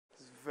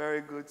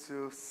Very good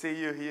to see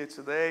you here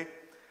today.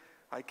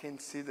 I can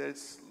see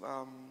there's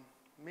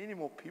many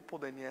more people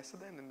than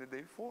yesterday and the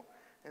day before,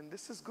 and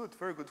this is good,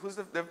 very good. Who's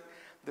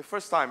the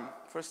first time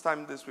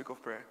this week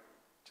of prayer?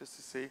 Just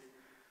to see.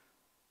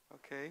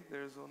 Okay,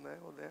 there's one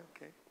there,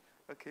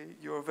 okay.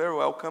 You're very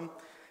welcome,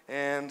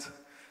 and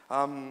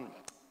I'm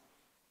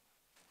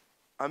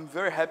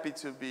very happy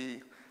to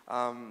be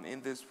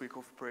in this week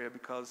of prayer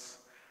because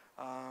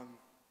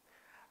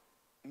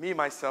me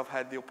myself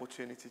had the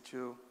opportunity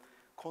to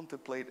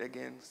contemplate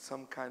again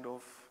some kind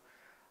of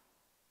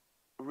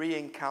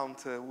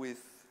re-encounter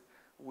with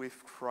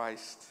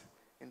Christ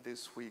in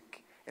this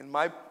week. And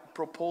my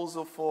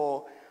proposal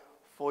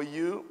for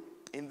you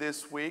in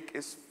this week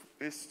is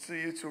to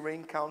you to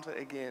re-encounter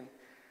again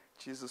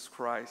Jesus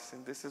Christ.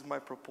 And this is my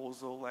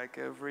proposal, like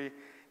every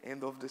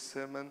end of the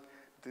sermon,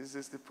 this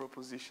is the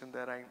proposition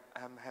that I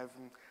am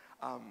having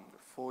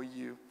for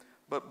you.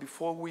 But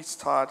before we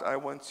start, I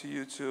want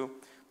you to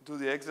do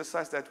the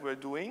exercise that we're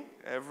doing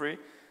every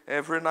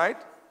night,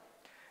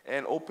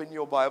 and open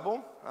your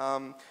Bible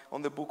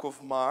on the book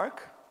of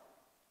Mark,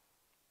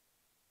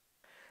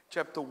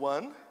 chapter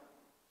 1,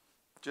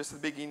 just the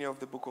beginning of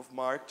the book of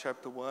Mark,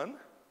 chapter 1.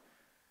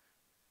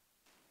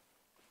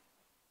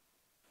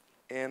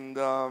 And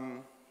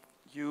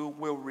you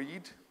will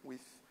read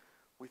with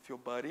your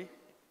buddy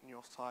on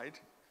your side.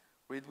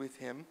 Read with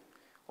him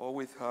or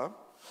with her.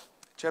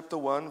 Chapter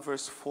 1,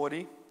 verse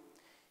 40,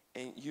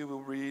 and you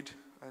will read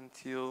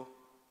until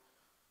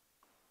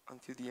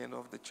the end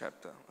of the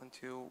chapter,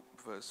 until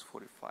verse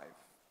 45.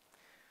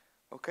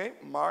 Okay,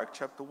 Mark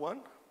chapter 1,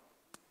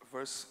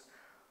 verse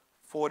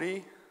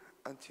 40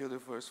 until the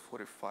verse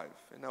 45.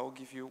 And I will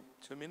give you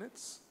 2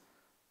 minutes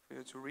for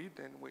you to read,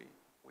 then we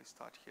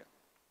start here.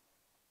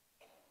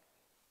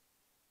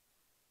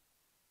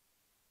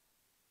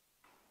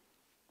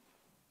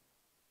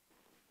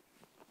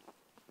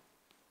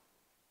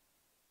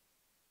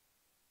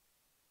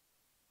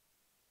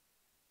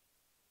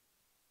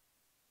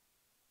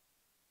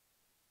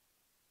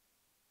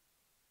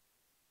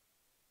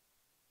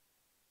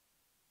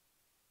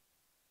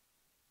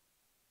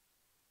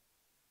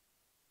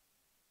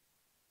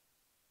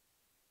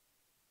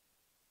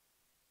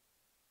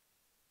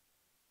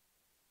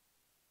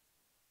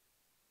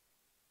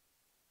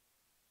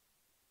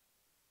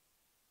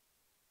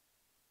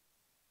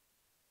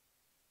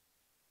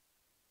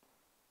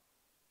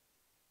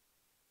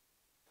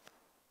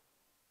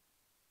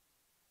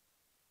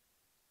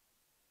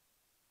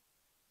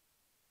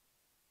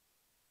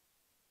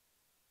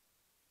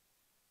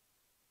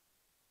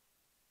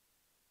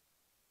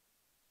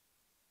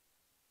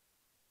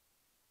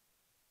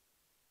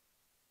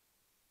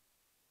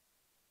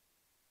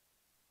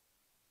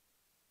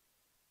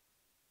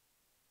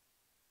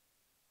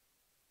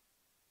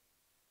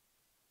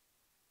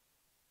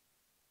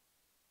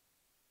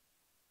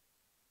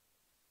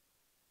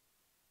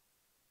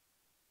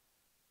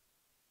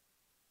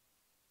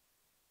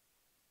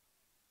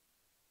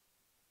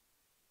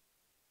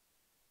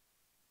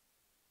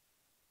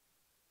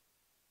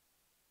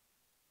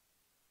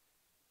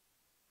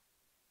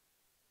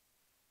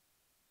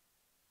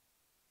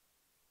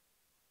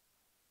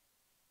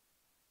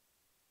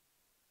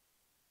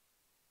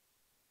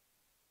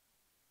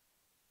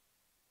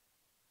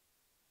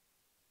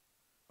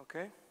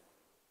 Okay?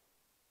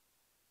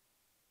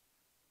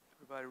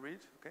 Everybody read?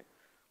 Okay?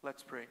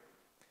 Let's pray.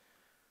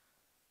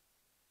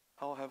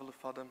 Our Heavenly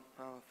Father,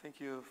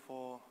 thank you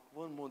for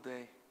one more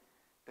day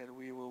that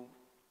we will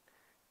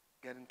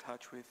get in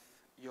touch with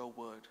your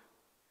word.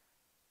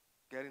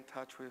 Get in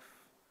touch with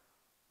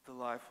the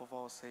life of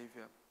our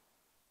Savior.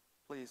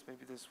 Please,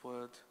 maybe this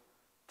word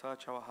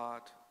touch our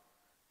heart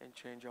and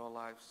change our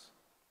lives.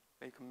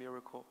 Make a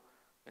miracle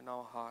in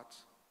our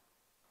hearts.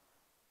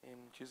 In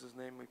Jesus'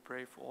 name we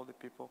pray for all the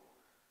people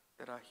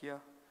that are here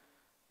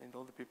and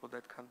all the people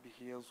that can't be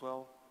here as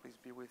well. Please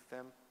be with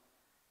them,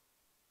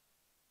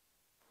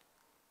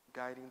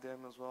 guiding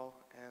them as well.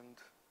 And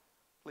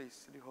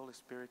please, the Holy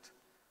Spirit,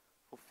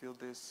 fulfill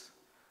this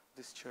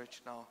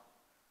church now,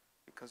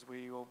 because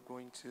we are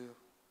going to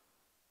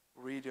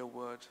read your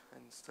word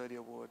and study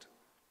your word.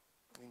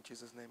 In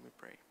Jesus' name we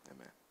pray.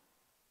 Amen.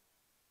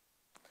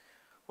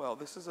 Well,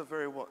 this is a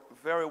very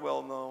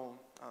well-known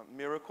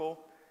miracle,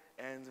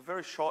 and a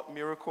very short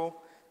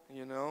miracle,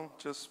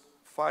 just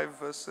 5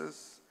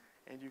 verses,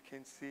 and you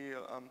can see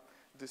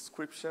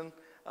description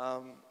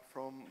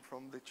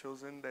from the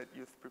chosen that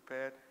you've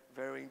prepared.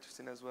 Very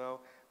interesting as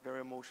well,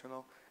 very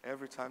emotional.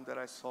 Every time that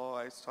I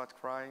start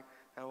crying.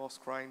 I was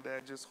crying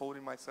there, just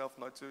holding myself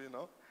not to,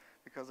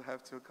 because I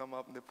have to come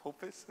up in the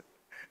pulpit.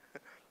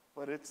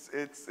 But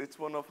it's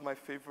one of my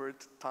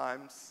favorite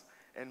times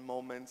and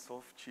moments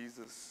of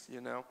Jesus,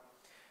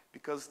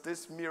 because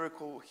this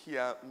miracle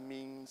here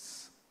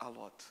means a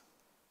lot.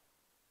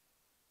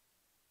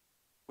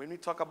 When we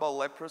talk about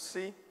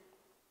leprosy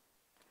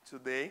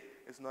today,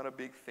 it's not a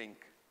big thing,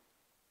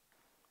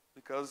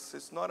 because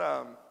it's not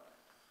a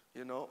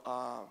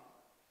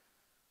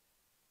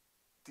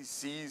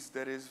disease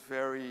that is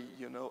very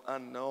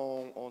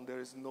unknown, or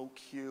there is no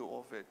cure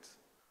of it.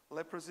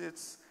 Leprosy,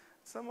 it's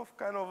some of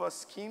kind of a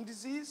skin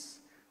disease,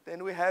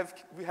 then we have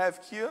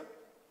cure,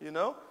 you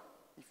know.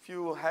 If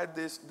you had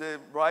the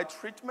right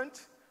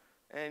treatment,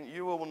 and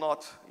you will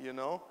not, you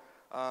know,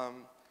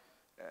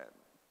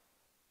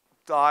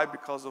 die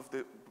because of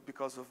the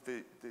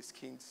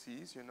skin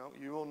disease, you know.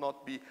 You will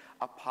not be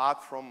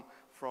apart from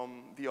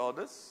the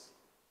others.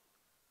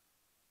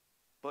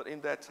 But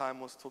in that time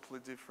was totally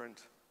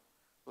different.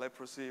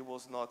 Leprosy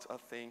was not a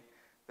thing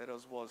that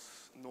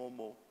was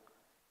normal.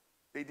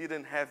 They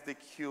didn't have the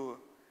cure.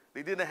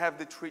 They didn't have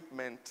the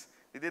treatment.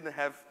 They didn't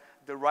have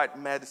the right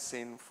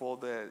medicine for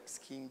the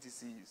skin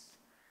disease.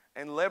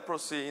 And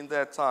leprosy in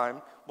that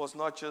time was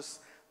not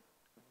just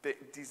the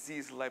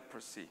disease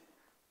leprosy,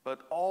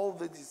 but all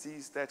the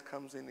disease that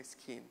comes in the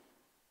skin.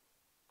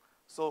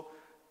 So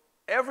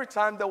every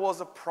time there was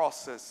a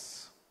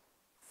process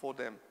for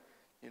them,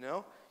 you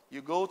know.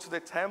 You go to the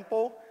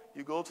temple,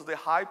 you go to the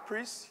high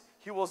priest.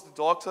 He was the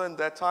doctor in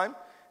that time,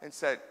 and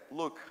said,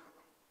 look,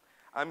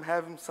 I'm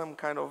having some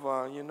kind of,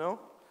 you know,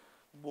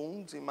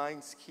 wound in my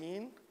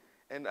skin,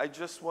 and I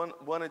just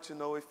wanted to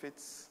know if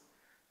it's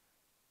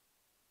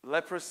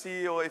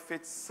leprosy or if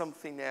it's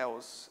something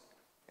else.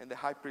 And the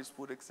high priest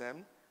would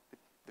examine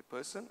the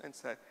person and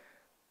said,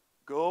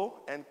 go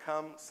and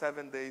come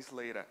 7 days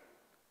later.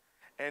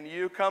 And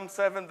you come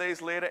 7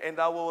 days later, and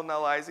I will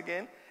analyze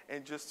again,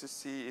 and just to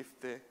see if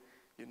the,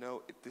 you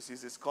know, if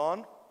disease is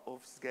gone or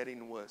if it's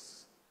getting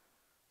worse.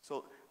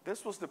 So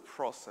this was the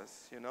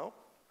process, you know.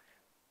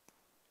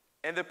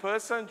 And the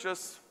person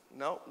just, you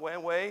know, went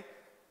away.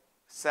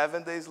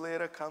 7 days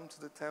later, come to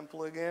the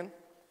temple again,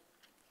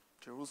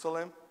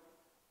 Jerusalem.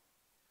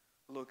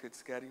 Look,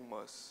 it's getting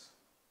worse.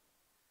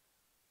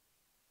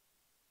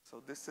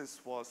 So this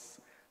was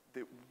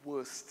the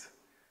worst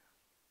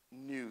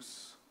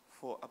news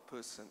for a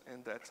person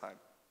in that time.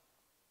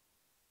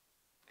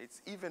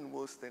 It's even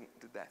worse than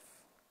the death.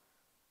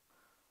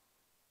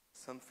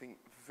 Something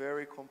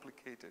very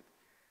complicated.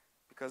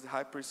 Because the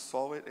high priest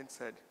saw it and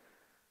said,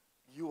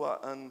 you are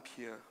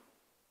impure.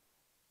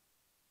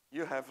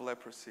 You have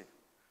leprosy.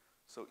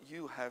 So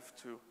you have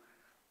to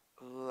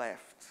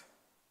left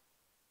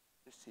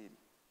the city.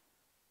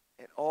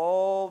 And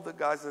all the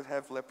guys that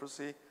have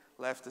leprosy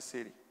left the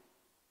city.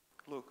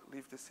 Look,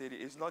 leave the city.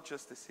 It's not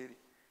just the city.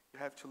 You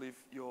have to leave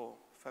your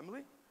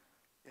family.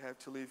 You have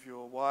to leave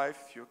your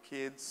wife, your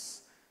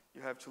kids.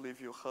 You have to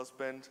leave your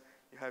husband.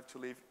 You have to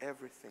leave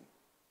everything.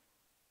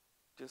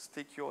 Just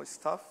take your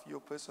stuff, your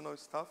personal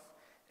stuff,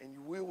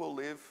 and we will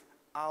live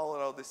out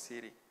of the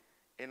city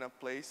in a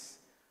place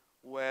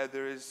where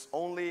there is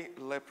only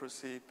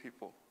leprosy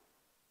people.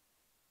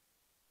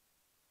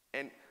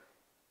 And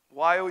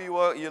while you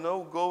are, you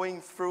know,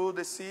 going through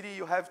the city,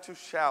 you have to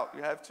shout,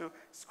 you have to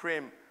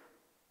scream,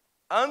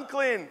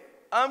 unclean,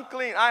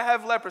 unclean, I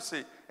have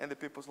leprosy. And the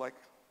people's like,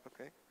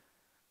 okay.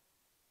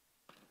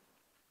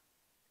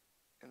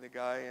 And the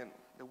guy and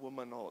the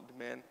woman or the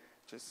man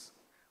just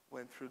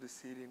went through the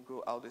city and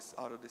go out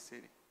of the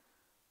city.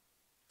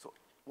 So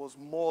it was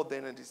more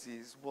than a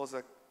disease, it was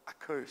a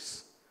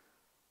curse.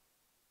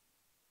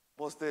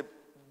 It was the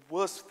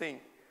worst thing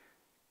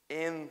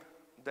in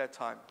that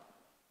time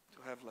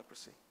to have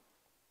leprosy.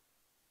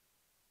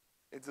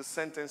 It's a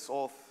sentence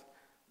of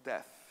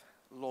death,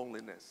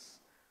 loneliness,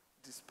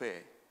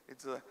 despair.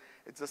 It's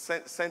a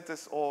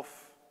sentence of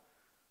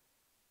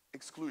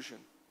exclusion,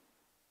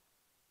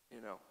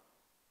 you know.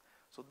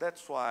 So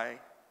that's why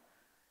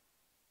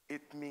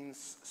it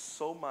means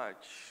so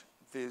much,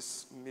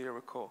 this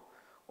miracle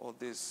or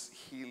this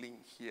healing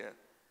here.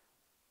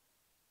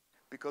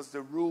 Because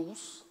the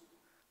rules,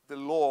 the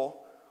law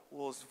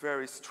was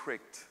very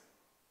strict.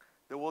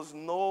 There was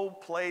no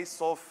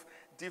place of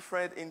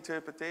different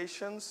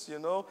interpretations, you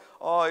know.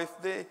 Or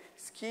if the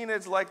skin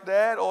is like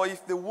that, or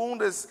if the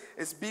wound is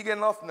big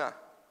enough, nah.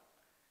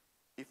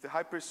 If the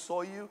high priest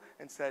saw you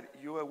and said,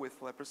 you are with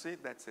leprosy,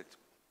 that's it,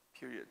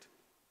 period.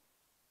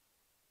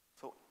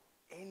 So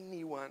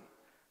anyone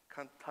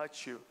can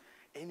touch you.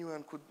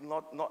 Anyone could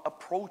not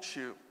approach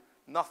you.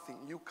 Nothing.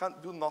 You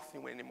can't do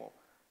nothing anymore.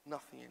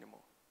 Nothing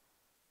anymore.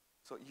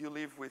 So you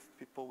live with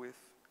people with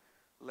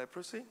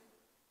leprosy,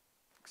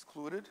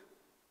 excluded.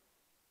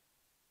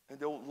 And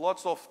there are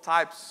lots of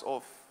types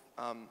of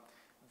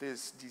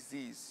this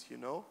disease, you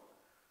know.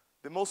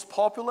 The most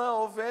popular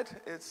of it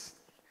is,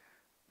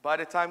 by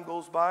the time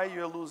goes by,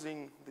 you're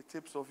losing the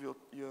tips of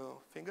your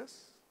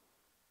fingers,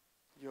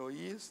 your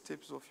ears,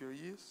 tips of your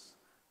ears,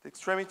 the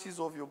extremities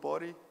of your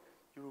body,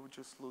 you're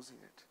just losing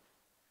it.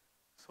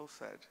 So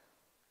sad.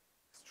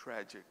 It's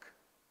tragic.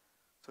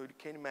 So you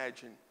can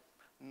imagine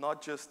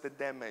not just the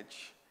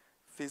damage,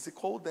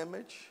 physical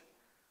damage,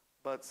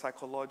 but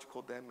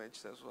psychological damage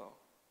as well.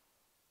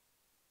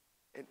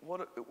 And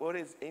what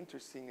is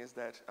interesting is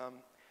that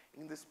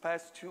in this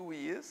past 2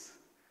 years,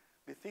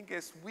 the thing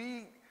is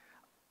we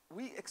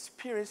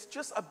experienced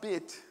just a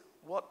bit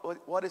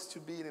what is to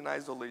be in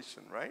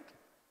isolation, right?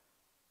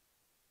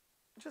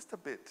 Just a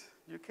bit.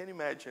 You can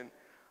imagine.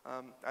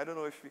 I don't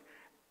know if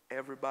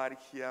everybody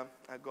here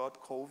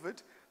got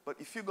COVID, but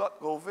if you got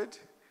COVID,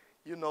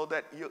 you know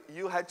that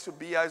you had to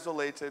be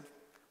isolated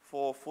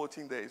for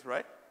 14 days,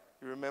 right?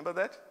 You remember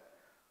that?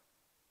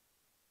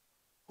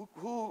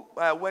 Who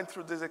went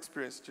through this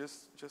experience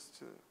just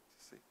to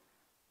see?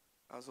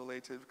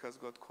 Isolated because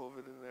got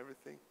COVID and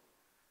everything.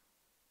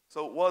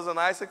 So it was a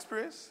nice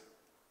experience?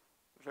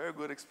 Very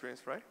good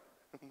experience, right?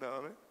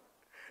 No,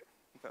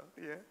 no,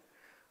 yeah.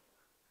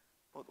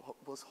 But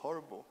it was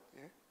horrible,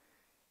 yeah.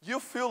 You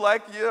feel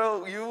like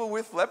you were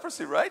with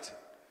leprosy, right?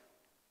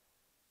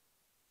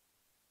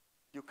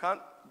 You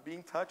can't be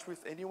in touch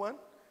with anyone,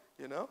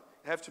 you know.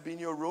 You have to be in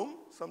your room,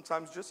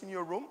 sometimes just in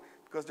your room,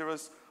 because there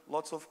is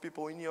lots of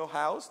people in your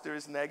house. There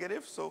is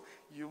negative, so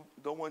you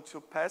don't want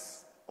to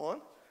pass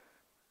on.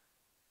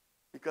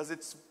 Because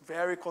it's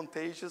very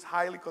contagious,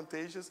 highly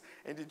contagious,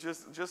 and you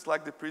just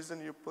like the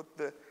prison, you put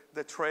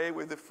the tray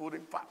with the food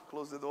and pop,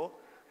 close the door.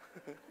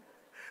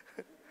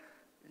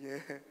 Yeah,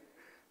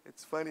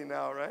 it's funny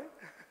now, right?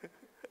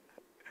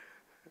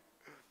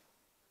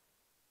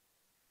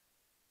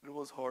 It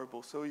was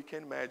horrible, so you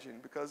can imagine,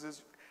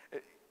 because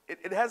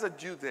it has a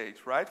due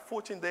date, right?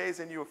 14 days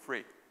and you're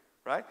free,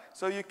 right?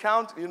 So you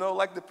count,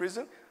 like the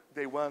prison,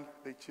 day 1,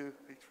 day 2,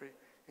 day 3.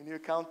 And you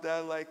count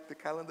that like the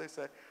calendar,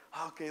 say,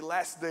 okay,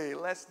 last day,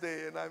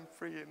 and I'm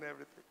free and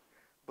everything.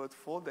 But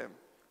for them,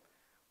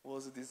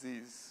 was a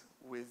disease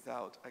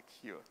without a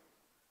cure.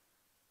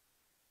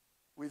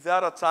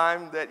 Without a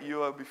time that you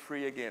will be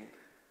free again.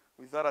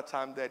 Without a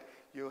time that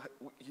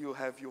you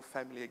have your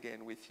family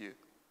again with you.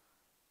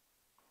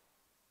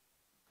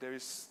 There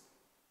is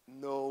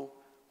no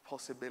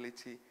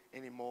possibility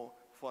anymore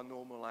for a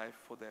normal life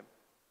for them.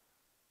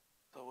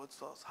 So it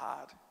was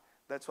hard.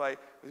 That's why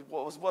it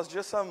was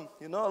just some,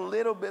 a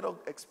little bit of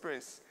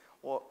experience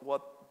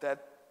what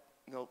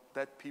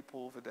that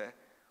people over there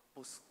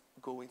was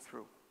going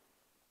through.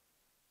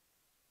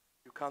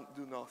 You can't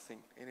do nothing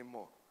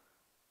anymore.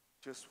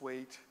 Just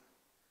wait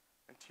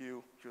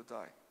until you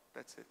die.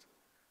 That's it.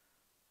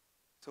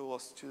 So it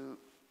was too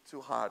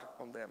hard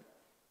on them.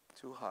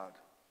 Too hard.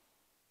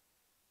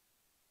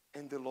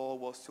 And the law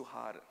was too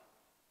hard.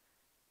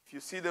 If you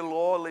see the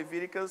law,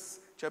 Leviticus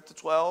chapter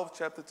 12,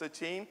 chapter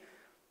 13,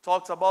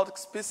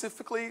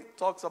 specifically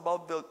talks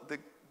about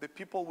the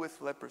people with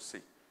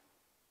leprosy.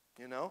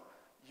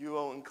 You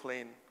are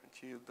unclean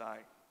until you die,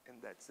 and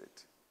that's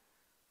it.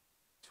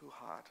 Too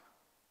hard.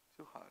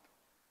 Too hard.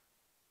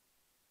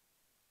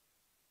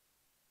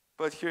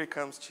 But here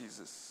comes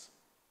Jesus.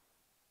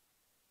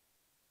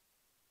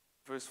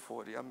 Verse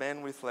 40, a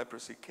man with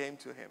leprosy came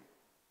to him.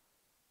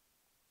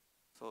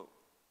 So,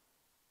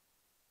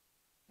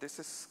 this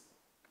is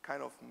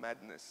kind of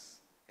madness,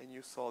 and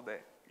you saw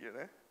that,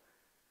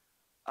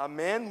 A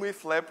man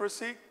with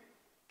leprosy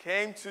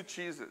came to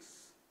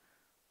Jesus,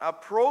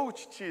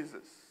 approached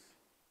Jesus.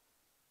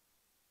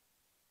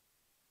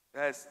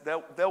 Yes,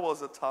 that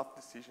was a tough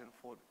decision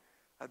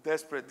a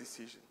desperate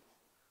decision.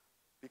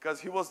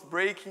 Because he was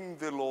breaking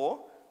the law,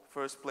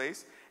 first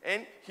place,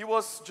 and he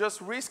was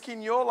just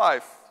risking your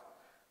life.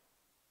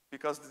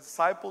 Because the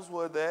disciples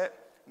were there,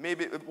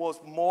 maybe it was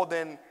more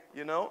than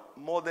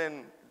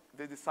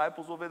the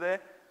disciples over there,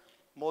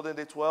 more than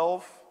the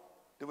 12.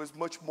 There was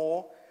much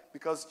more,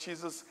 because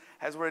Jesus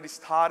has already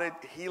started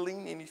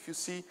healing. And if you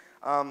see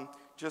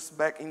just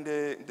back in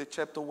the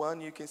chapter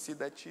 1, you can see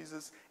that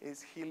Jesus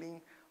is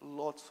healing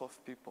lots of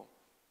people.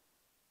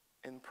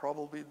 And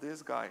probably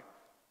this guy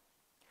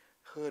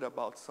heard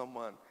about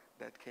someone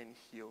that can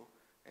heal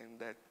and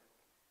that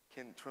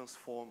can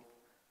transform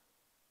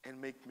and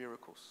make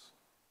miracles.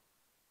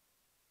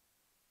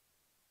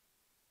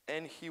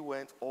 And he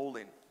went all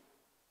in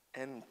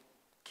and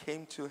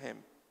came to him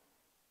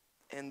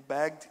and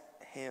begged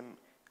him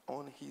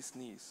on his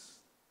knees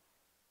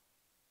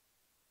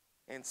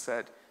and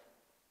said,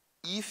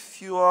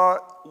 "If you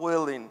are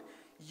willing,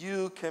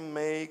 you can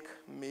make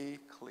me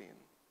clean."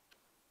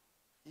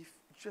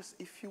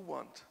 If you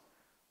want.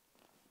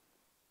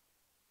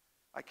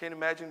 I can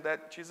imagine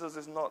that Jesus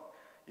is not,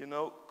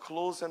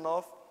 close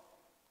enough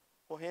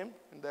for him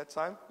in that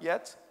time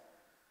yet.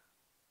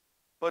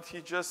 But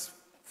he just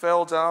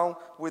fell down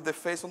with the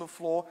face on the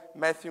floor.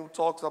 Matthew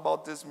talks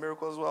about this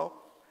miracle as well.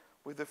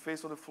 With the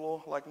face on the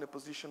floor, like in a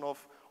position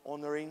of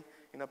honoring,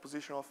 in a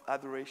position of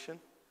adoration.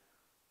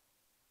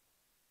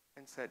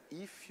 And said,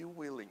 if you're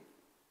willing,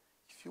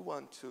 if you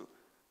want to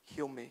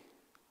heal me,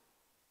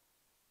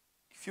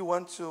 if you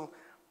want to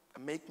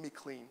make me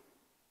clean,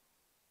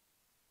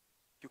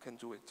 you can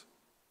do it.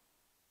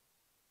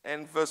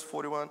 And verse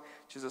 41,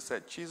 Jesus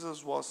said,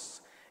 Jesus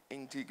was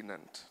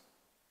indignant.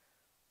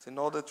 In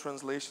other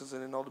translations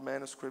and in other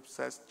manuscripts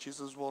says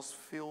Jesus was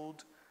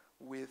filled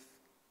with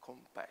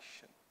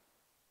compassion.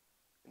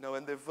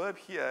 And the verb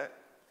here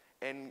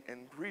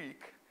in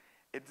Greek,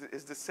 it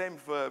is the same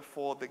verb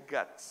for the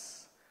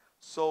guts.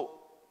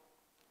 So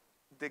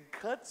the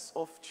guts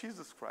of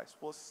Jesus Christ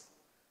was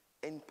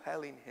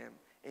impelling him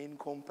in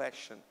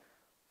compassion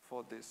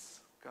for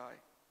this guy,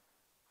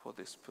 for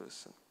this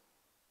person.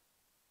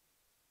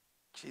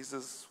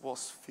 Jesus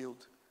was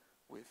filled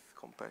with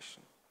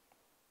compassion.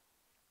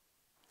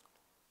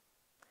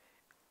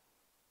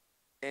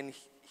 And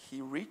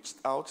he reached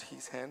out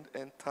his hand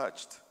and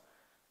touched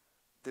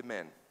the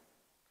man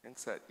and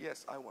said,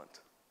 "Yes, I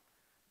want."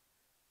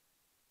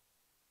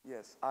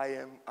 Yes,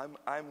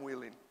 I'm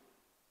willing.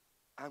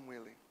 I'm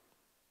willing.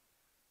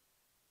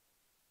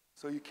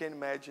 So you can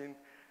imagine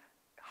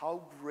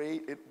how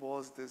great it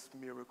was, this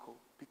miracle,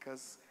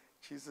 because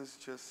Jesus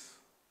just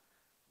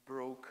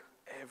broke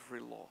every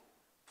law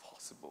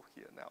possible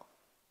here now.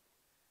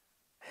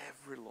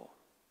 Every law.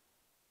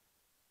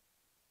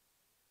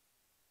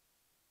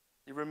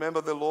 You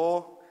remember the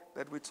law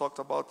that we talked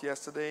about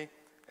yesterday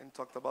and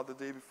talked about the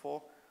day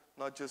before?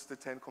 Not just the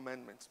 10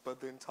 Commandments, but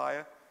the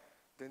entire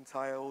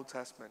Old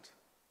Testament.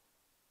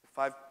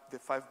 The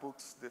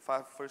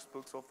five first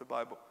books of the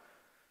Bible.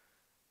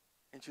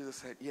 And Jesus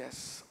said,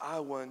 yes, I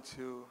want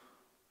to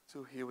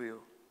heal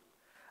you.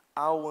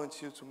 I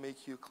want you to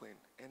make you clean,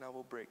 and I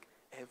will break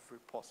every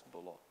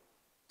possible law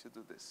to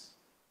do this.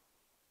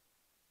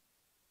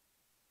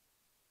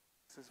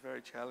 This is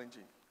very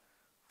challenging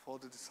for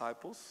the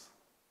disciples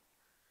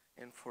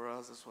and for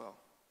us as well.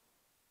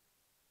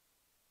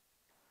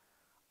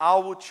 I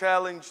will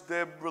challenge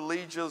the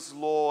religious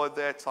law at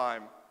that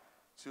time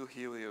to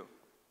heal you,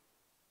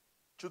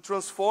 to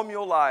transform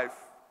your life,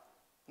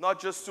 not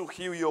just to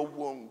heal your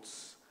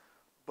wounds,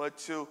 but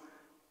to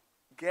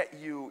get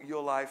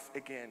your life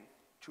again,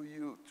 for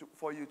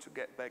you to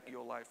get back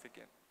your life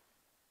again.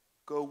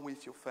 Go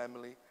with your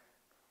family,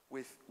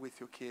 with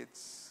your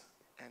kids,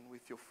 and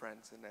with your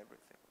friends and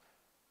everything.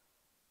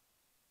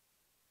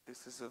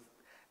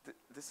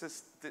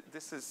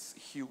 This is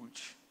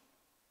huge,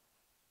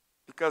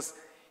 because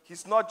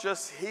he's not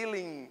just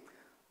healing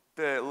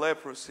the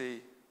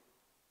leprosy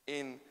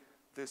in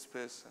this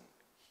person,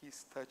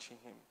 he's touching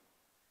him.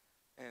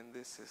 And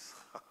this is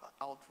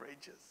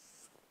outrageous.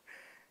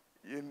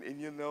 And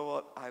you know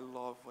what? I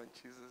love when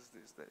Jesus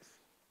does this.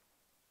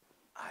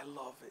 I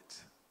love it.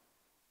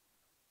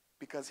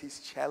 Because he's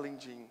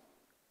challenging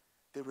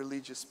the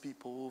religious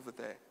people over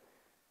there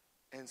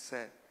and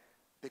said,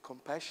 the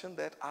compassion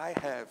that I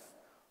have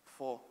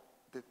for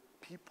the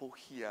people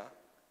here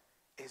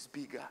is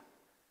bigger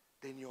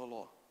than your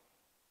law.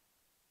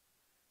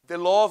 The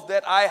love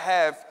that I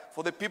have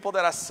for the people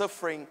that are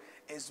suffering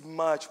is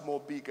much more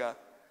bigger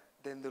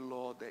than the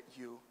law that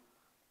you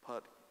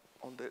put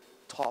on the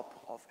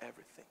top of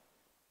everything.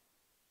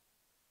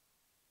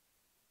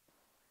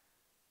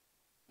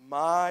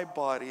 My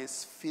body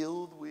is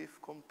filled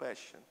with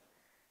compassion,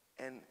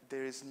 and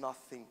there is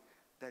nothing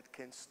that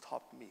can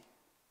stop me.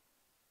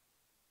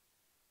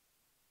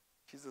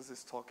 Jesus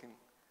is talking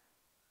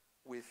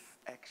with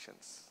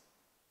actions.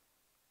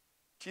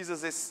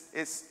 Jesus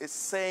is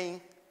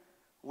saying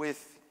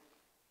with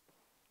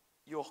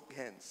your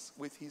hands,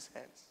 with his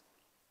hands.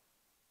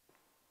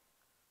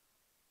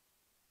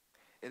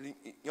 And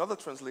in other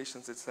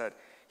translations it said,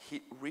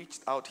 he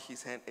reached out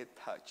his hand, it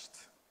touched.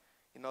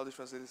 In other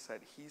translations it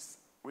said, he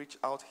reached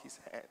out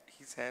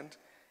his hand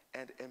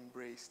and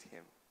embraced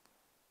him.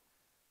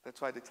 That's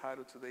why the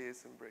title today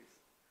is Embrace.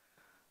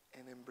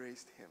 And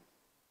embraced him.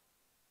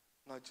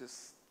 Not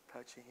just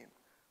touching him,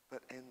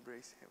 but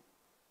embrace him.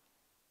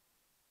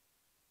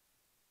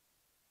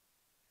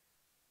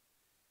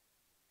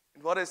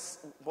 And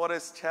what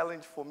is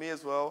challenge for me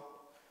as well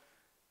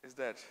is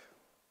that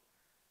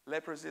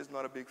leprosy is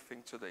not a big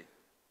thing today.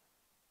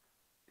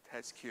 It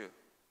has cure,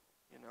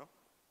 you know.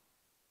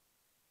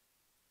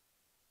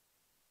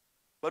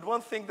 But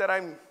one thing that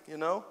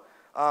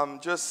I'm,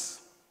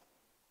 just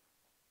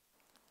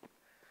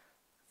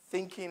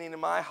thinking in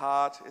my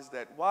heart is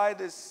that why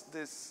this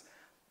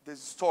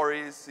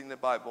story is in the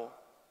Bible,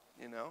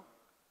 you know?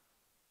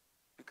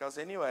 Because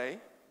anyway,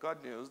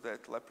 God knew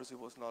that leprosy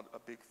was not a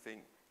big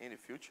thing in the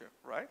future,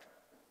 right?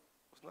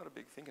 It's not a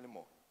big thing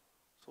anymore.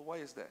 So why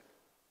is that?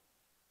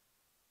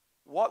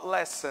 What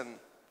lesson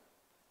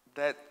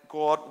that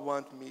God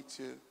wants me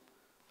to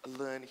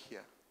learn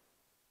here?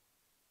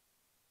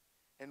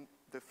 And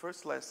the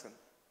first lesson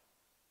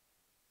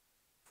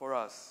for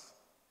us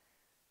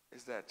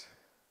is that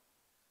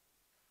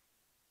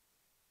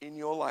in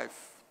your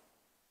life,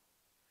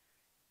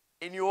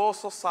 in your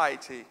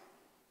society,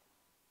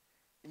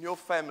 in your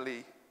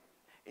family,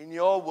 in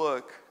your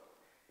work,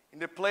 in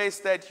the place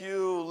that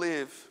you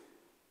live,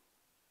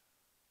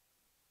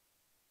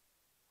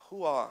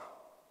 who are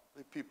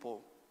the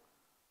people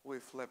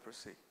with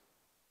leprosy?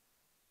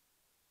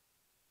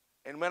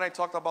 And when I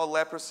talk about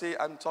leprosy,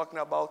 I'm talking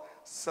about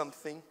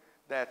something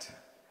that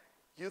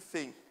you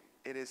think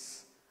it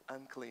is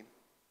unclean.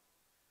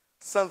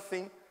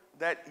 Something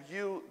that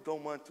you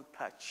don't want to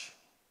touch.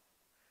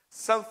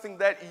 Something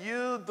that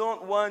you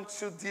don't want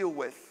to deal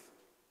with.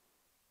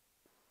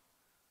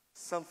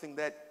 Something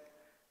that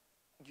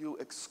you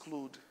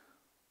exclude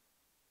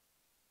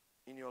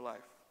in your life.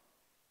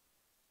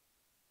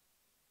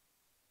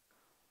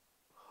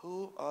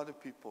 Who are the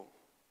people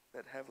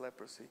that have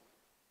leprosy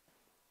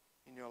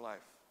in your life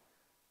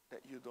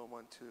that you don't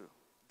want to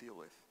deal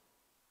with?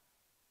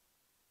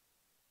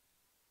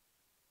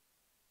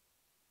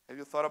 Have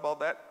you thought about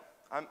that?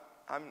 I'm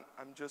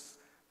just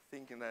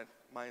thinking that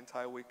my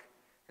entire week,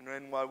 and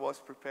when I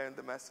was preparing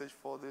the message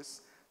for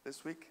this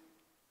week,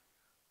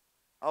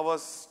 I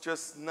was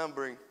just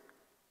numbering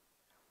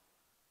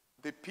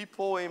the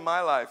people in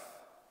my life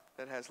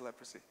that has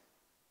leprosy.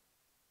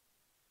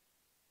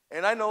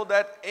 And I know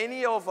that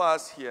any of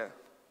us here,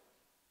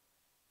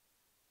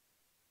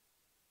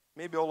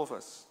 maybe all of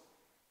us,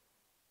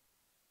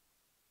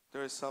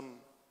 there are some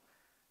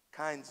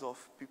kinds of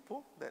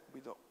people that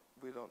we don't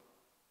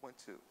want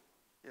to,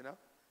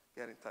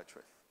 get in touch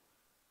with.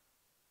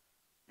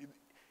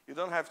 You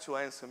don't have to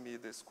answer me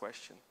this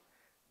question.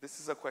 This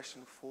is a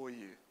question for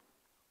you.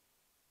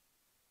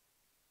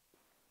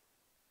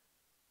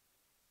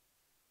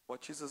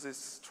 What Jesus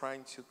is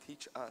trying to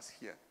teach us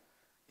here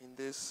in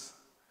this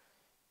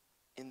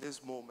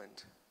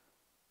moment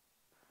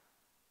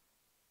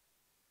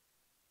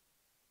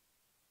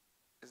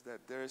is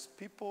that there's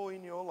people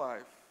in your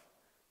life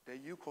that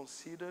you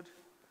considered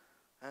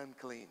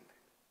unclean.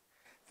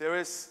 There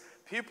is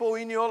people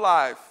in your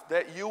life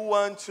that you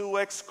want to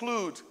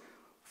exclude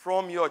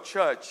from your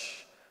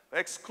church,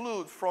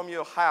 exclude from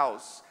your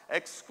house,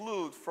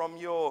 exclude from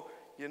your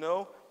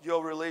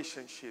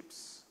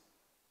relationships.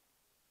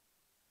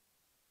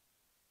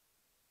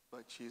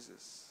 But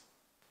Jesus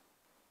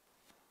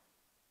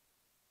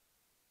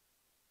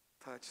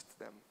touched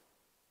them,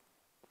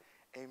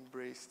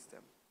 embraced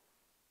them.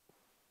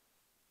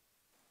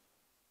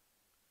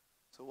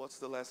 So what's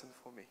the lesson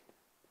for me?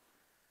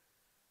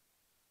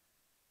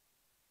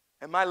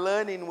 Am I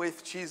learning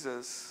with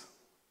Jesus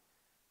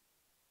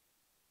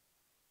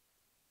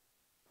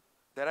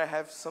that I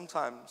have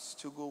sometimes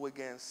to go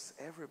against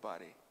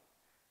everybody,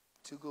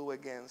 to go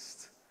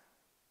against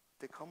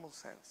the common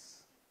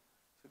sense,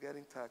 to get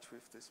in touch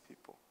with these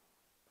people?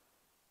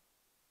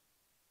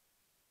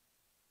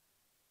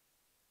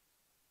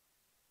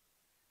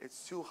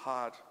 It's too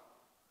hard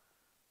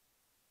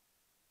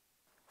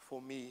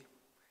for me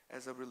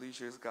as a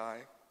religious guy,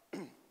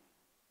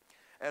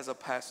 as a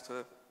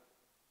pastor,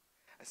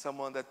 as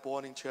someone that's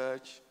born in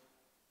church,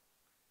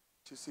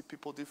 to see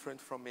people different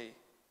from me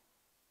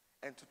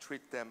and to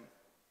treat them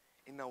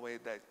in a way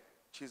that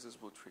Jesus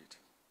would treat.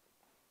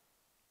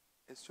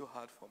 It's too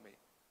hard for me.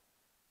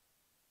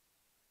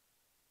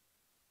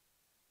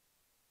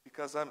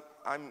 Because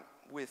I'm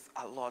with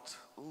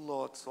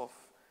lots of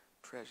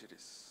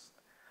prejudice.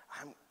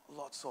 I'm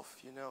lots of,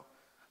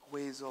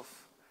 ways of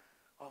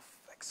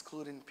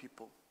excluding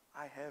people.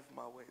 I have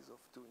my ways of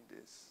doing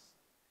this.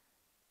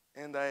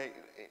 And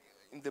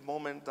in the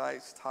moment I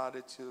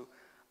started to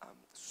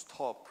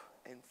stop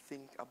and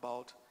think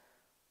about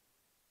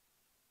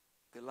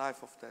the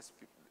life of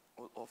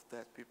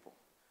that people,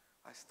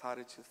 I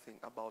started to think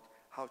about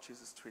how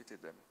Jesus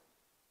treated them.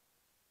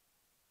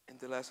 And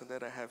the lesson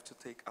that I have to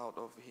take out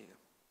of here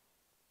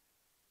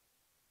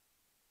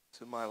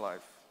to my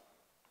life.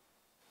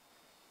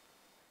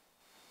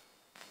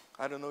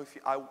 I don't know if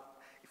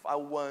I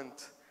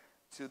want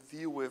to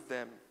deal with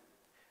them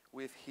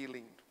with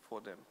healing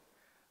for them.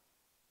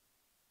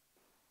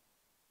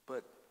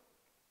 But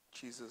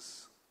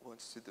Jesus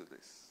wants to do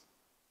this.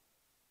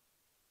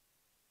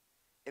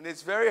 And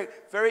it's very,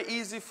 very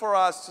easy for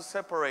us to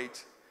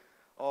separate.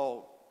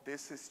 Oh,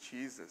 this is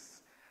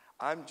Jesus.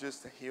 I'm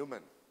just a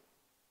human.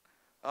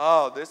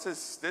 Oh, this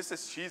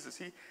is Jesus.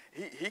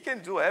 He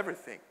can do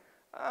everything.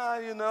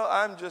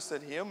 I'm just a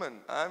human.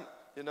 I'm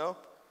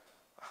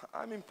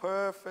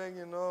imperfect,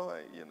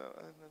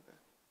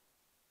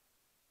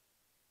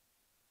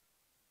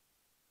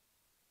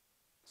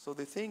 So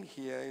the thing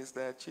here is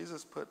that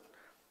Jesus put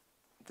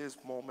this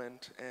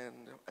moment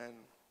and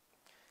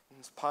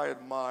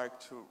inspired Mark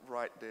to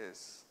write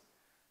this.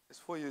 It's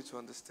for you to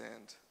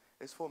understand.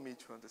 It's for me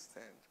to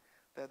understand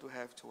that we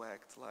have to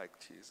act like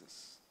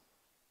Jesus.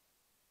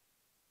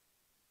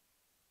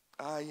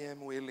 I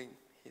am willing,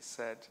 he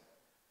said,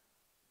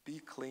 be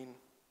clean.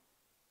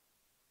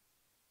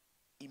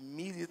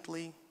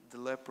 Immediately the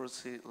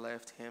leprosy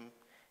left him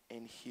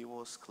and he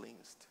was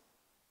cleansed.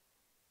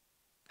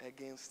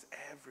 Against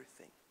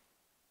everything,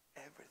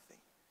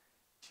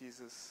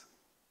 Jesus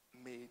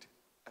made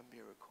a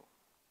miracle.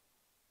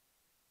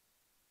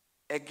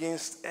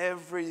 Against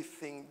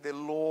everything, the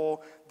law,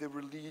 the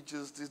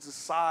religious, the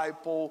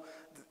disciple,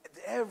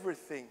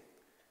 everything,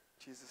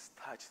 Jesus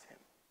touched him.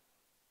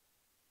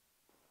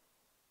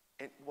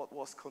 And what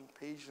was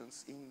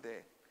contagious in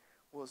there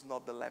was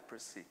not the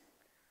leprosy,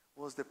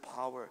 was the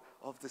power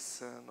of the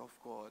Son of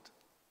God.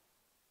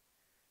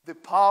 The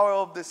power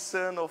of the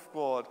Son of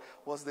God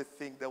was the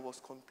thing that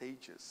was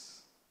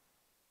contagious.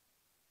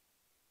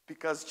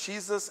 Because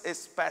Jesus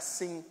is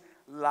passing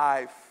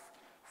life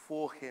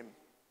for him.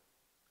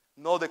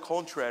 Not the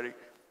contrary.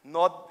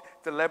 Not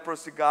the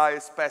leprosy guy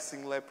is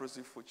passing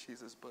leprosy for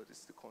Jesus, but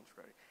it's the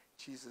contrary.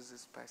 Jesus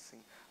is passing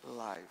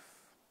life.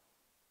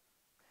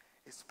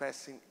 It's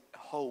passing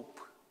hope.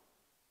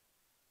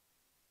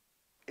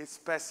 It's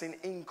passing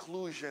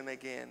inclusion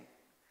again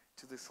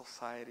to the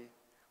society,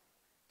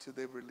 to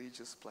the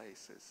religious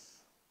places.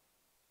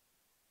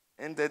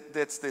 And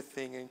that's the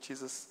thing. And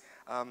Jesus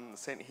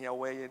sent him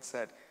away and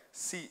said,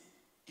 see,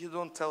 you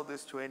don't tell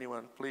this to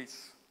anyone,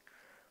 please.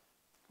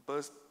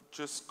 But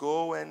just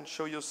go and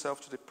show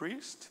yourself to the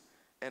priest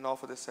and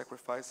offer the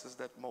sacrifices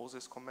that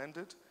Moses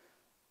commanded.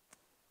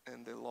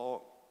 And the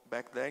law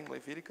back then,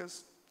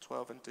 Leviticus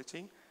 12 and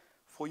 13,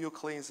 for your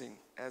cleansing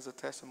as a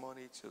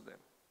testimony to them.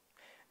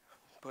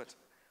 But,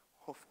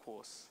 of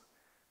course,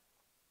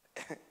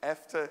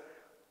 after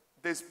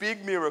this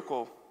big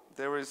miracle,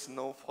 there is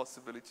no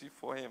possibility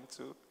for him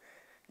to,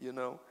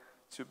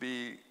 to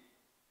be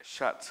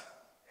shut.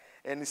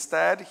 And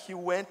instead, he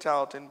went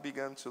out and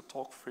began to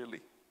talk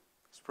freely,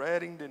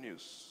 spreading the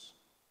news.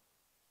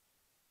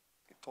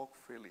 He talked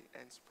freely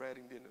and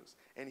spreading the news.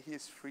 And he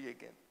is free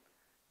again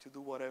to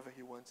do whatever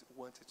he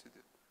wanted to do.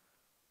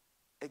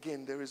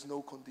 Again, there is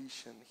no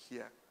condition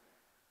here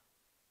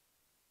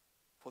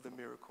for the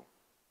miracle.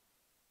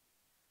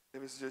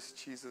 There is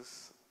just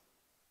Jesus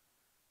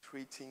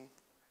treating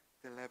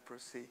the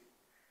leprosy,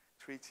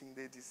 treating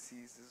the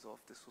diseases of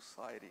the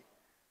society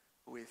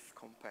with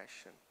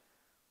compassion,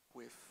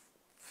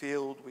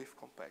 filled with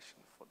compassion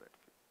for that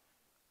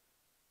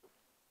people.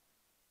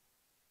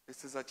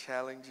 This is a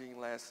challenging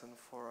lesson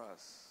for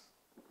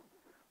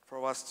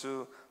us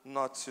to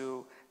not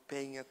to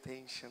paying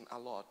attention a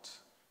lot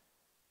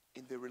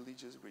in the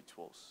religious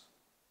rituals,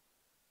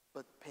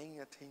 but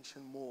paying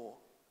attention more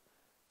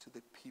to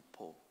the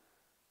people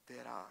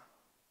that are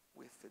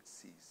with the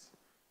disease.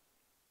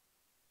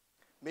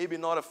 Maybe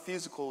not a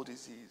physical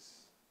disease,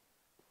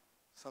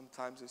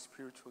 sometimes a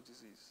spiritual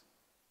disease.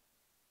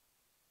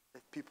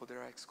 That people that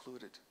are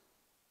excluded.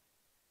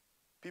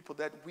 People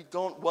that we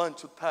don't want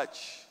to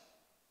touch.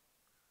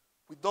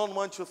 We don't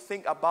want to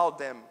think about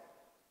them.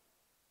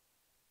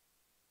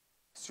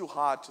 It's too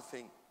hard to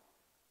think.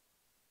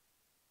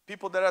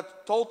 People that are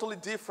totally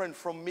different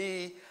from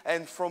me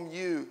and from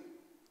you.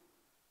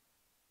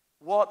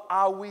 What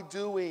are we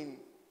doing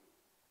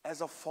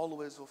as a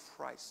followers of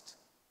Christ?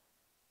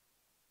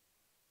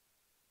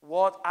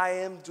 What I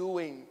am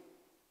doing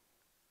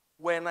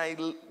when I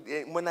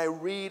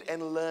read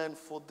and learn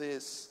for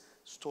this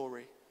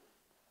story.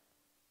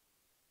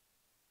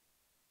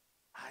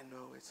 I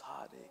know it's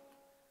heartache.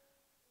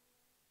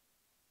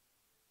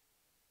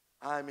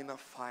 I'm in a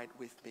fight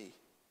with me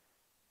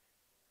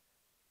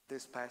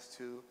this past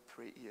 2-3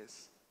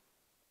 years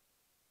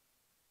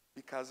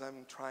because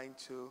I'm trying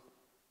to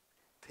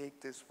take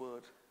this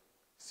word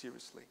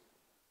seriously.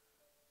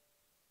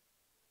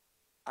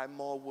 I'm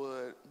more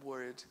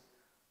worried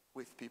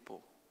with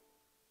people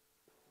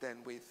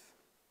than with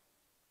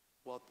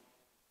what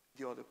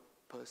the other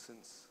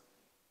persons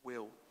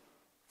will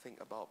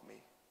think about me.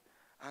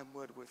 I'm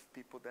worried with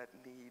people that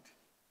need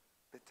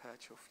the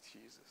touch of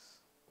Jesus.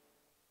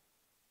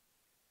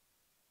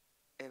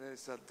 And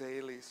it's a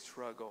daily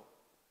struggle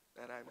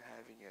that I'm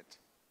having it.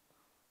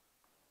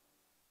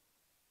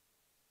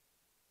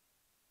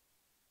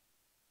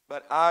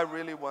 But I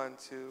really want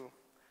to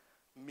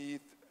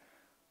meet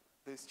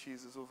this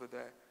Jesus over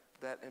there,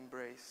 that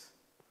embrace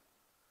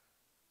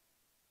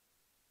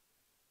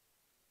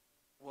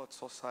what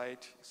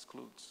society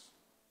excludes.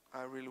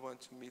 I really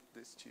want to meet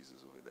this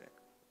Jesus over there,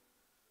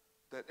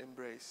 that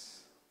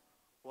embrace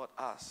what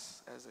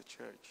us as a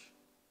church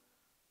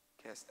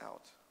cast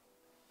out.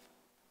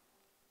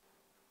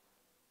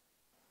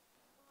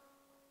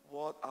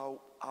 What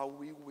are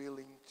we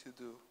willing to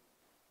do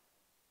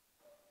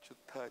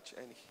to touch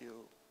and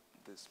heal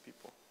these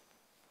people?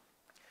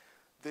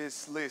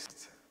 This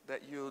list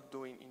that you're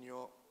doing in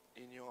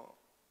your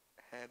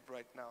head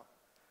right now,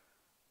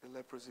 the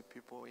leprosy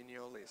people in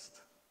your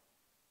list.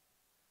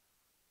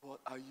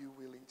 What are you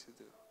willing to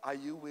do? Are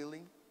you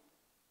willing?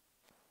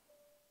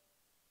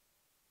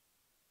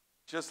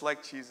 Just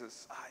like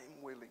Jesus,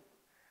 I'm willing.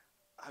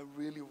 I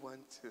really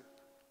want to.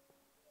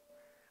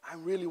 I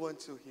really want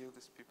to heal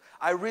these people.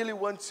 I really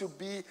want to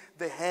be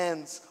the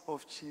hands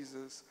of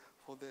Jesus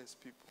for these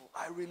people.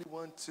 I really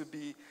want to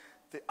be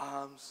the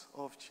arms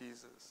of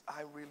Jesus.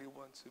 I really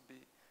want to be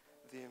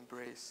the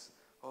embrace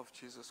of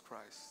Jesus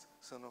Christ,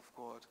 Son of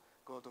God,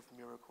 God of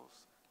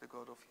miracles, the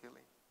God of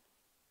healing.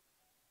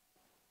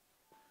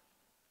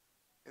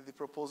 And the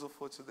proposal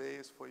for today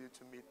is for you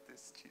to meet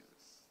this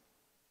Jesus.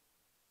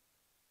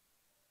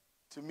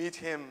 To meet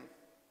him,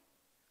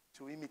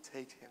 to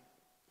imitate him.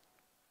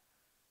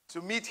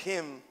 To meet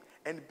him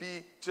and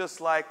be just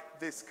like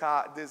this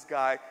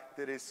guy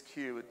that is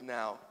cured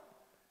now.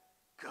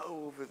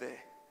 Go over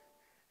there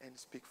and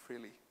speak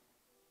freely.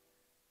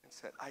 And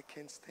said, I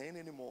can't stand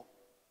anymore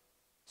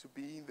to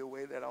be in the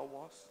way that I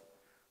was.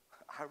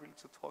 I need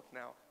to talk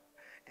now.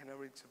 And I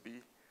need to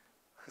be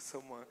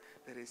someone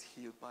that is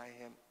healed by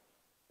him.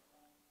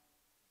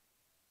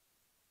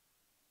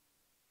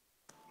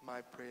 My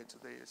prayer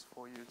today is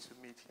for you to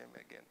meet him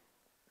again.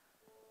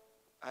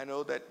 I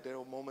know that there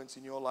are moments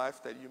in your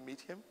life that you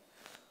meet him,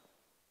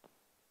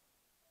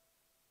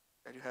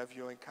 that you have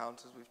your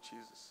encounters with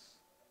Jesus.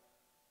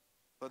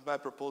 But my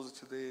proposal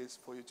today is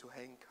for you to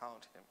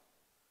encounter him.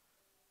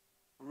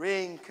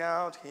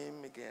 Re-encounter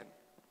him again.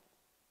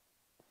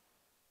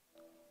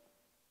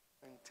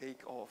 And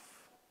take off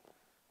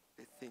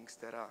the things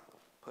that are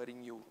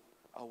putting you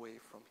away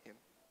from him.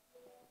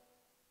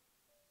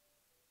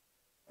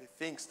 The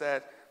things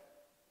that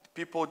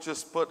people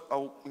just put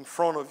in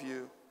front of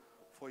you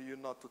for you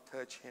not to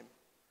touch him,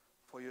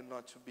 for you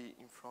not to be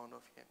in front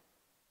of him.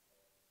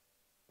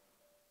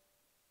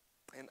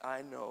 And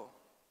I know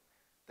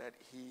that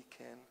he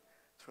can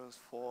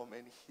transform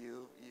and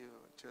heal you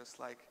just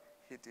like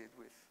he did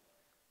with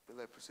the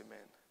leprosy man.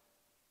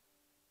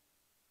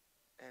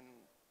 And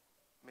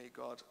may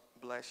God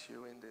bless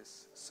you in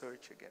this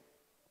search again.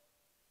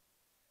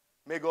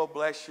 May God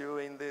bless you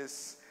in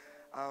this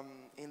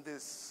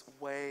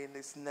way, in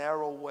this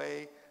narrow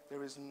way.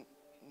 There is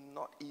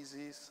not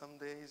easy some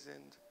days,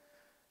 and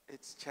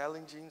it's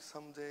challenging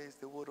some days.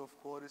 The Word of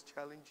God is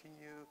challenging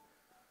you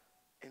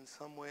in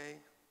some way.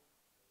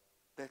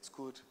 That's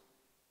good.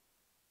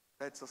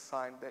 That's a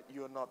sign that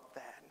you're not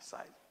there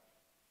inside.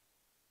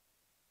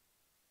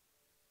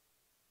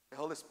 The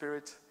Holy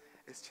Spirit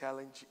is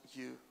challenging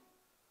you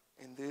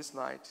in this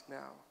night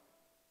now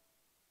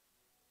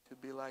to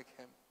be like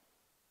Him,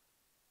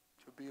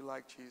 to be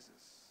like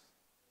Jesus,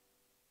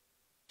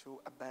 to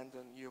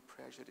abandon your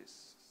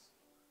prejudices,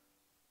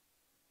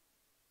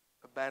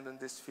 abandon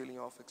this feeling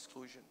of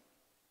exclusion,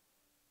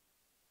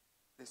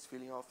 this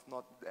feeling of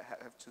not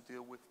have to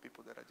deal with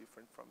people that are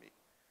different from me,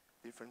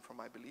 different from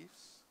my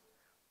beliefs,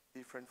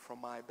 different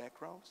from my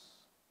backgrounds,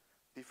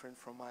 different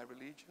from my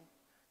religion,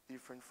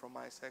 different from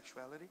my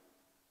sexuality.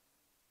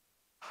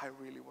 I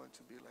really want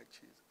to be like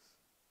Jesus.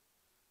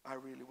 I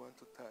really want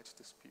to touch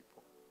these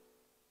people.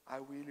 I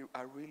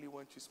really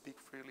want to speak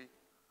freely.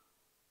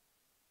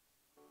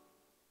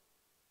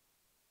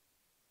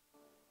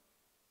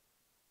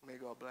 May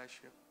God bless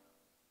you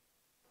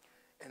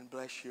and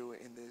bless you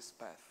in this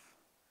path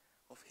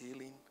of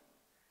healing,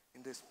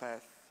 in this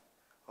path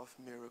of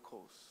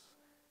miracles,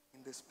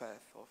 in this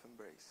path of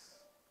embrace.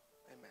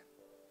 Amen.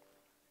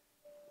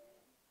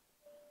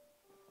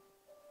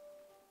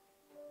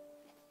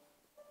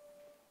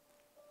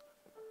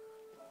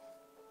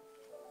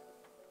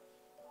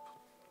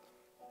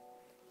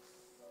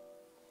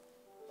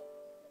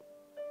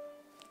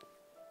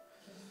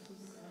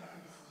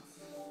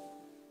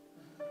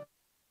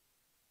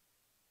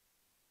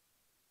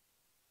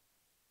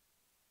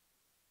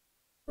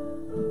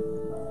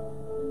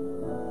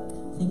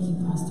 Thank you,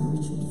 Pastor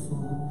Richard, for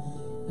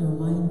the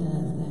reminder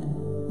that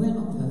we're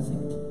not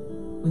perfect.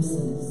 We're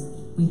sinners.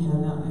 We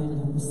have our own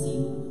leprosy.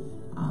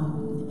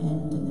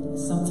 And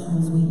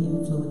sometimes we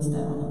influence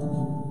that on other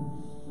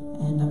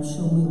people. And I'm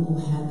sure we all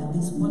have at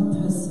least one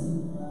person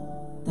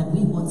that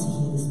we want to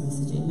hear this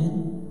message. Amen?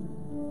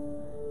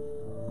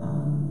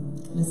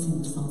 Let's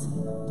sing the song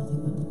together. Nothing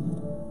but the blood.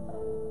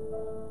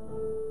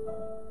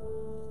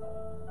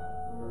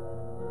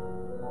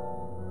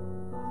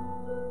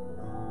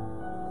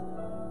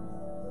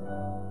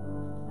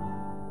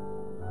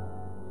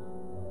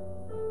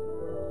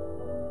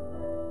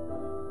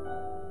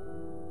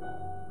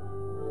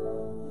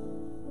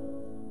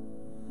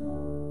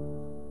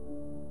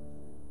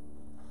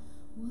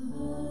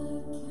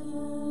 What can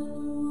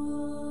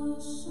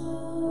wash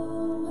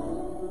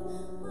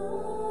away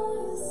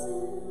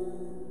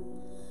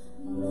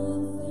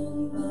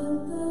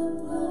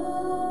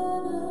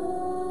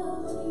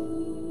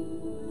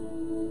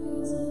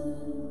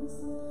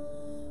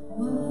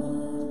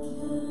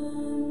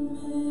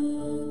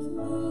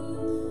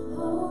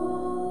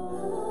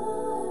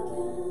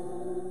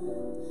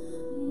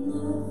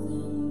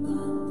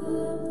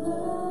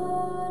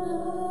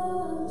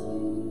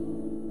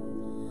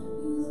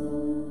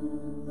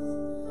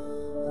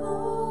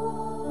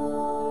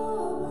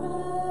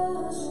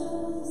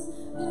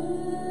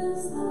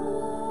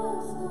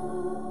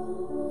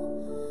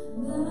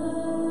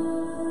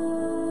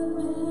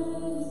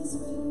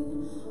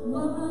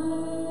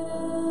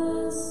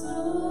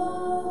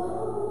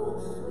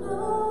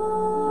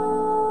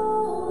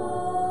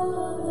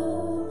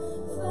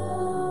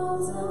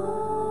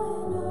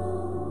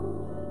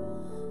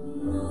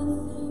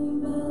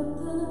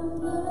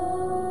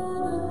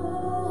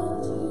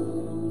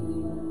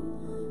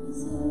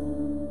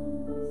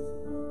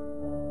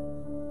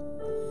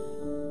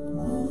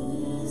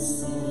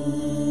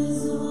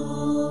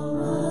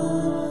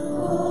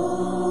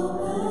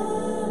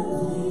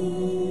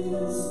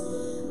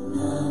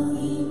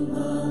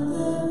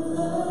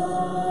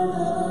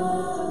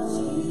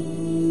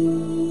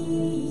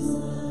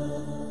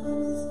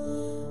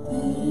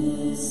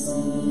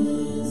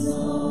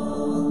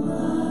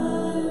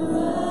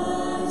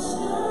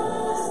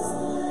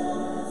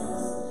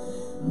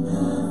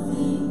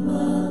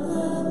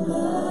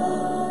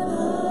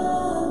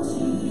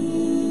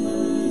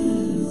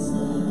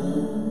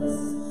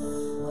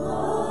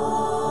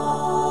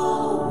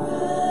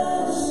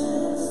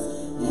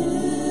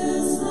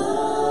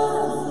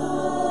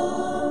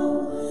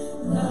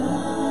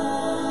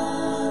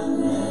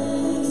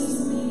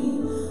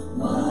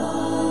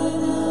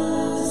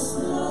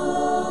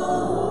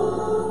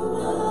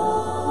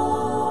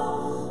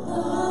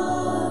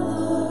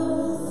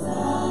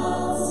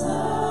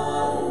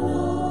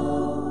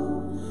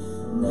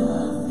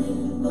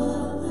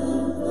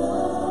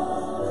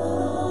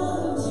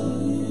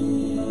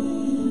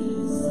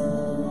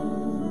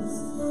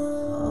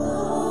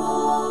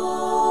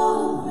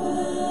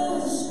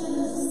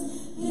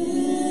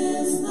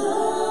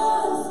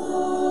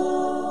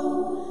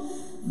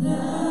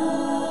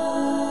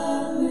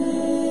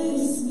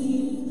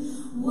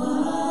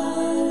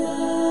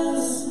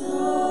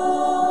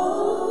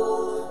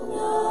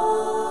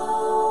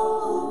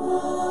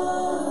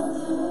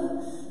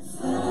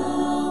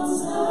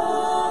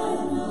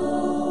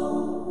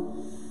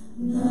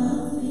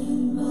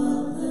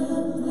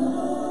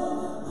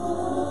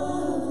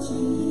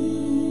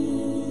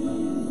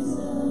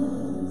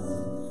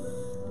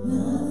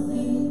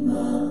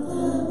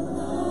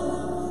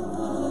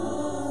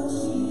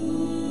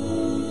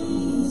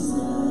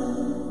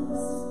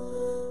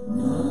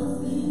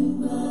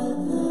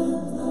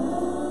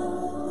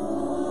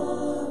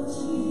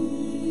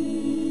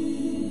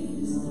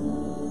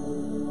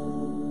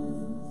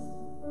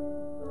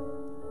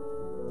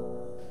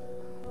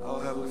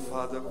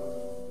Father,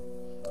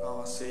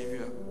 our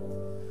Savior,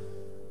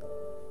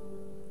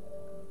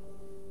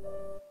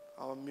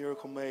 our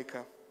miracle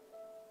maker,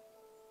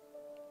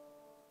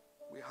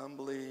 we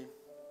humbly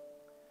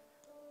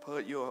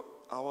put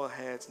our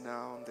heads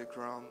now on the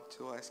ground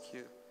to ask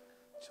you,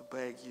 to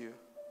beg you,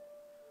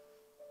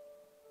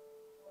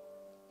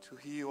 to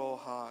heal our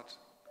heart,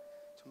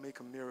 to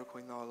make a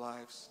miracle in our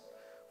lives,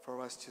 for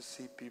us to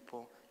see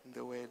people in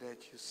the way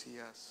that you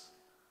see us.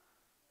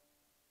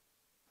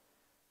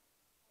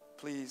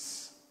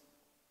 Please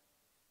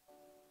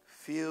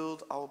fill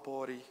our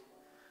body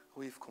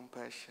with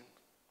compassion.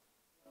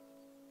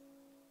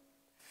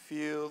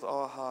 Fill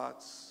our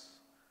hearts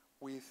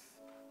with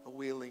a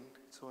willing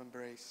to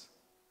embrace.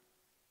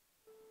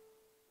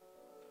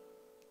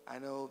 I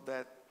know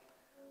that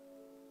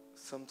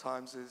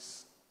sometimes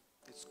it's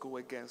go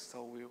against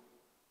our will.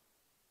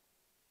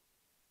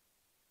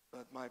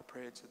 But my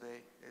prayer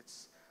today,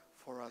 it's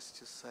for us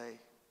to say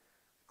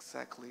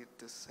exactly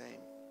the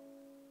same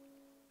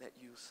that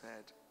you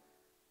said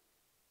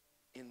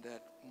in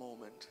that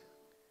moment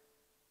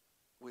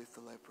with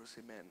the leprosy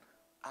man.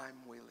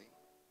 I'm willing.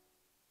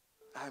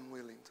 I'm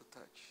willing to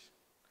touch.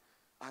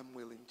 I'm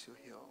willing to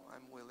heal.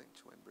 I'm willing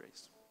to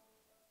embrace.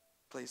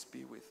 Please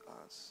be with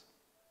us.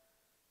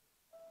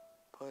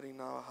 Put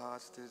in our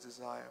hearts this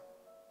desire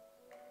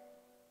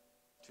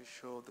to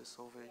show the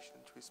salvation,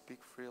 to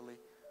speak freely,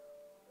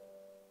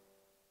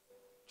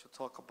 to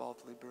talk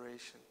about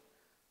liberation,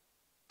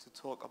 to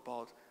talk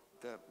about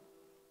the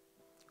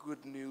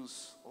good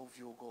news of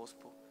your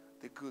gospel,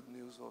 the good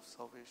news of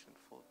salvation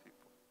for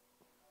people.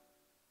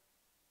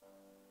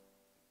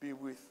 Be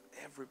with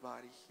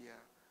everybody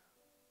here.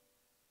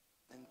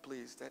 And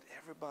please, let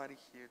everybody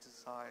here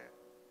desire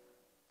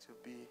to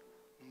be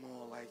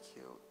more like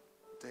you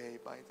day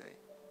by day.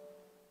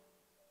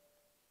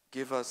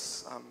 Give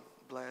us a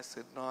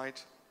blessed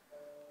night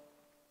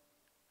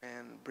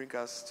and bring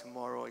us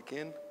tomorrow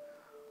again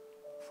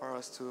for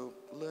us to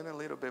learn a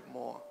little bit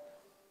more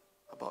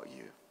about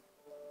you.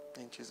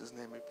 In Jesus'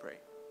 name we pray.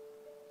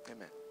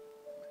 Amen.